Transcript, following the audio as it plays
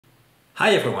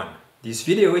Hi everyone! This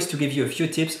video is to give you a few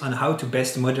tips on how to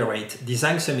best moderate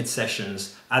Design Summit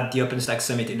sessions at the OpenStack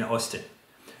Summit in Austin.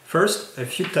 First, a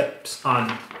few tips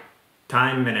on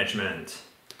time management.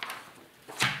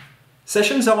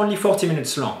 Sessions are only 40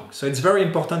 minutes long, so it's very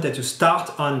important that you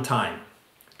start on time.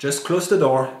 Just close the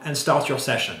door and start your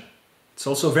session. It's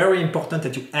also very important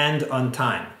that you end on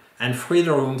time and free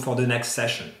the room for the next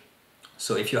session.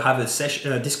 So if you have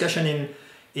a discussion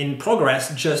in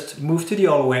progress, just move to the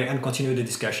hallway and continue the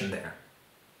discussion there.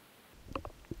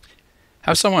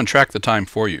 Have someone track the time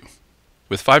for you.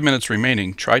 With 5 minutes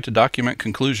remaining, try to document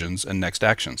conclusions and next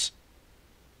actions.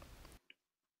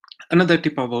 Another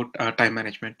tip about time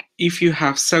management. If you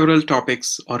have several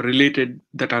topics or related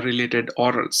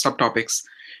or subtopics,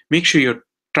 make sure you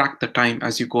track the time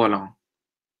as you go along.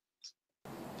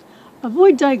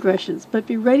 Avoid digressions, but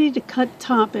be ready to cut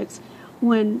topics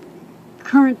when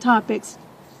current topics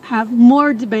have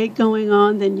more debate going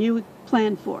on than you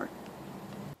planned for.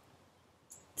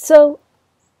 So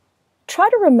try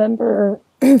to remember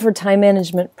for time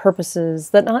management purposes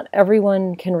that not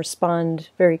everyone can respond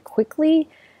very quickly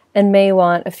and may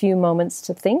want a few moments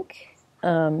to think.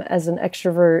 As an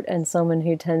extrovert and someone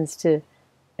who tends to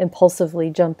impulsively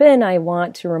jump in, I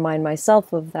want to remind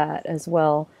myself of that as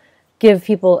well. Give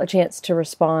people a chance to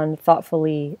respond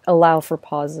thoughtfully, allow for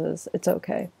pauses. It's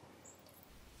okay.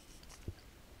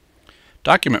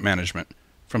 Document management,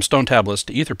 from stone tablets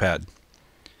to Etherpad.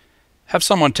 Have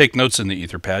someone take notes in the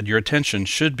Etherpad. Your attention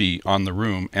should be on the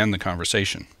room and the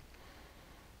conversation.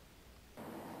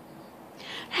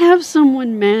 Have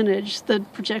someone manage the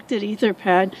projected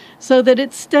Etherpad so that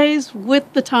it stays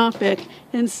with the topic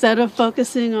instead of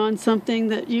focusing on something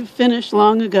that you finished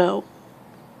long ago.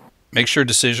 Make sure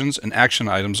decisions and action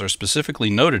items are specifically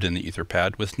noted in the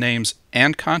Etherpad with names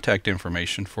and contact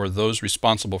information for those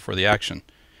responsible for the action.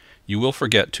 You will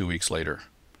forget 2 weeks later.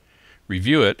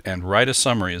 Review it and write a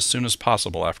summary as soon as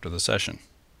possible after the session.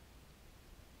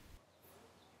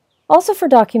 Also for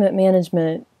document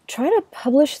management, try to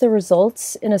publish the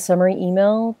results in a summary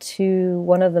email to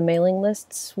one of the mailing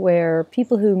lists where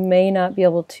people who may not be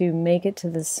able to make it to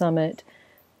the summit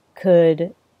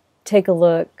could take a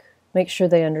look, make sure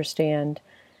they understand.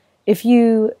 If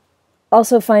you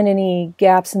also find any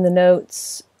gaps in the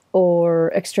notes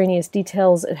or extraneous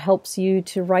details, it helps you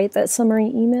to write that summary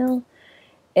email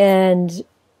and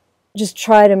just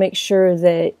try to make sure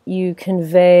that you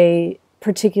convey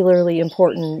particularly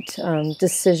important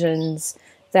decisions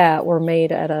that were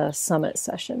made at a summit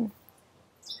session.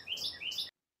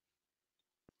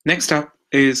 Next up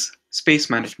is space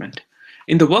management.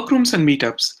 In the workrooms and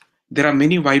meetups, there are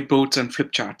many whiteboards and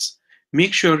flip charts.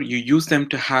 Make sure you use them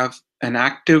to have an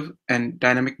active and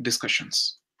dynamic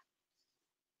discussions.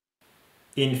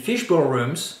 In fishbowl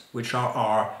rooms, which are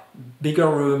our bigger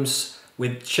rooms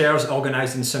with chairs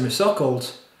organized in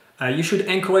semicircles, you should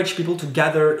encourage people to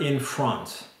gather in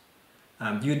front.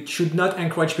 You should not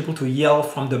encourage people to yell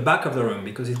from the back of the room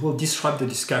because it will disrupt the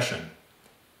discussion.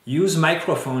 Use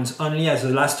microphones only as a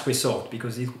last resort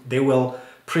because they will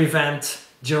prevent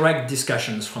direct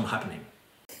discussions from happening.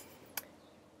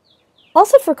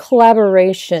 Also for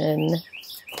collaboration,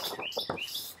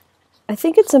 I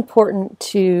think it's important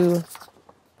to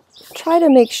try to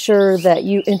make sure that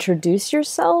you introduce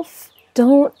yourself.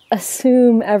 Don't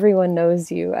assume everyone knows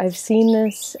you. I've seen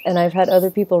this and I've had other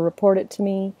people report it to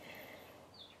me.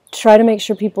 Try to make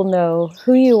sure people know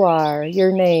who you are,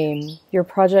 your name, your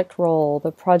project role,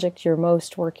 the project you're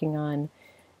most working on.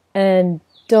 And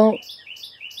don't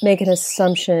make an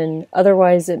assumption,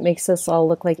 otherwise it makes us all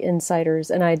look like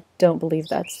insiders, and I don't believe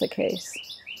that's the case.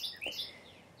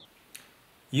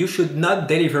 You should not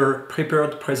deliver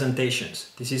prepared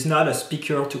presentations. This is not a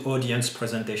speaker to audience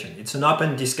presentation. It's an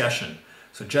open discussion.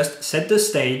 So just set the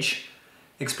stage,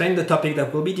 explain the topic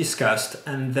that will be discussed,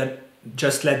 and then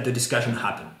just let the discussion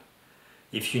happen.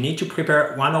 If you need to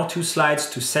prepare 1 or 2 slides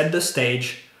to set the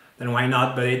stage, then why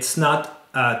not? But it's not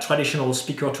a traditional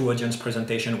speaker to audience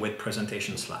presentation with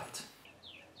presentation slides.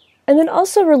 And then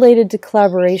also related to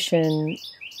collaboration,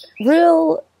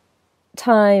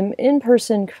 real-time,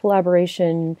 in-person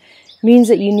collaboration means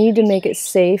that you need to make it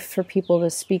safe for people to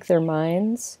speak their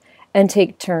minds and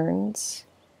take turns.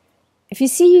 If you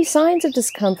see signs of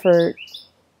discomfort,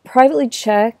 privately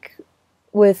check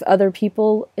with other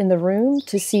people in the room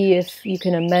to see if you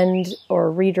can amend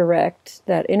or redirect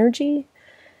that energy.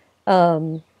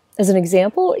 As an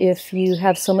example, if you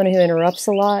have someone who interrupts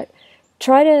a lot,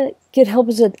 try to get help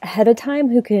ahead of time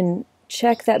who can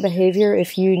check that behavior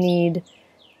if you need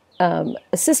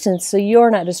assistance so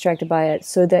you're not distracted by it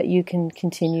so that you can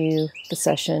continue the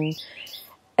session.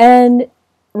 And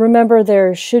Remember,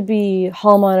 there should be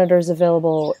hall monitors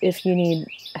available if you need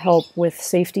help with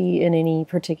safety in any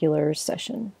particular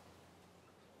session.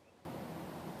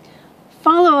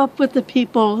 Follow up with the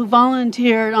people who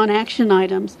volunteered on action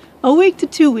items a week to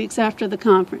 2 weeks after the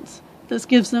conference. This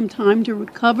gives them time to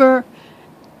recover,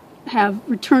 have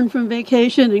returned from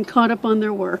vacation, and caught up on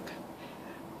their work.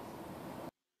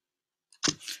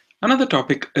 Another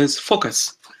topic is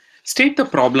focus. State the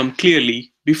problem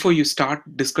clearly before you start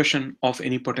discussion of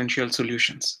any potential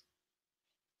solutions.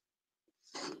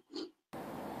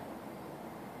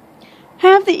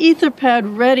 Have the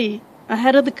Etherpad ready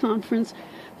ahead of the conference,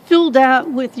 filled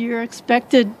out with your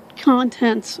expected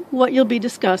contents, what you'll be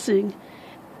discussing,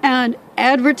 and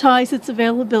advertise its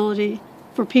availability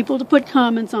for people to put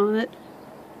comments on it,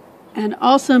 and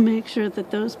also make sure that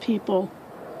those people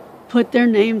put their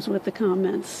names with the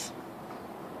comments.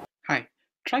 Hi,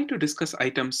 try to discuss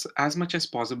items as much as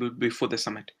possible before the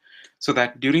summit, so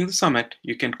that during the summit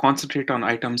you can concentrate on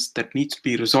items that need to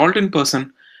be resolved in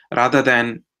person rather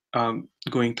than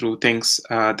going through things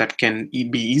that can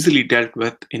be easily dealt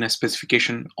with in a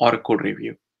specification or a code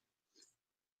review.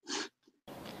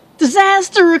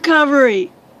 Disaster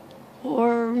recovery,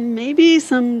 or maybe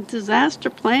some disaster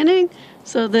planning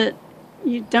so that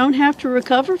you don't have to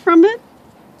recover from it.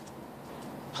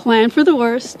 Plan for the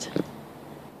worst,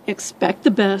 expect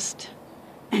the best,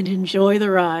 and enjoy the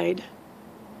ride.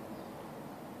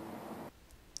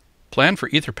 Plan for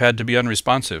Etherpad to be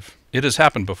unresponsive. It has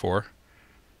happened before.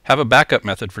 Have a backup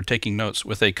method for taking notes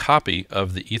with a copy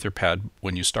of the Etherpad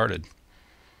when you started.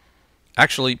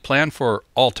 Actually, plan for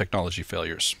all technology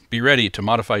failures. Be ready to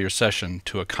modify your session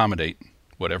to accommodate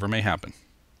whatever may happen.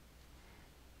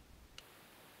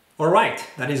 All right,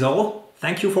 that is all.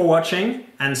 Thank you for watching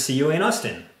and see you in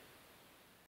Austin.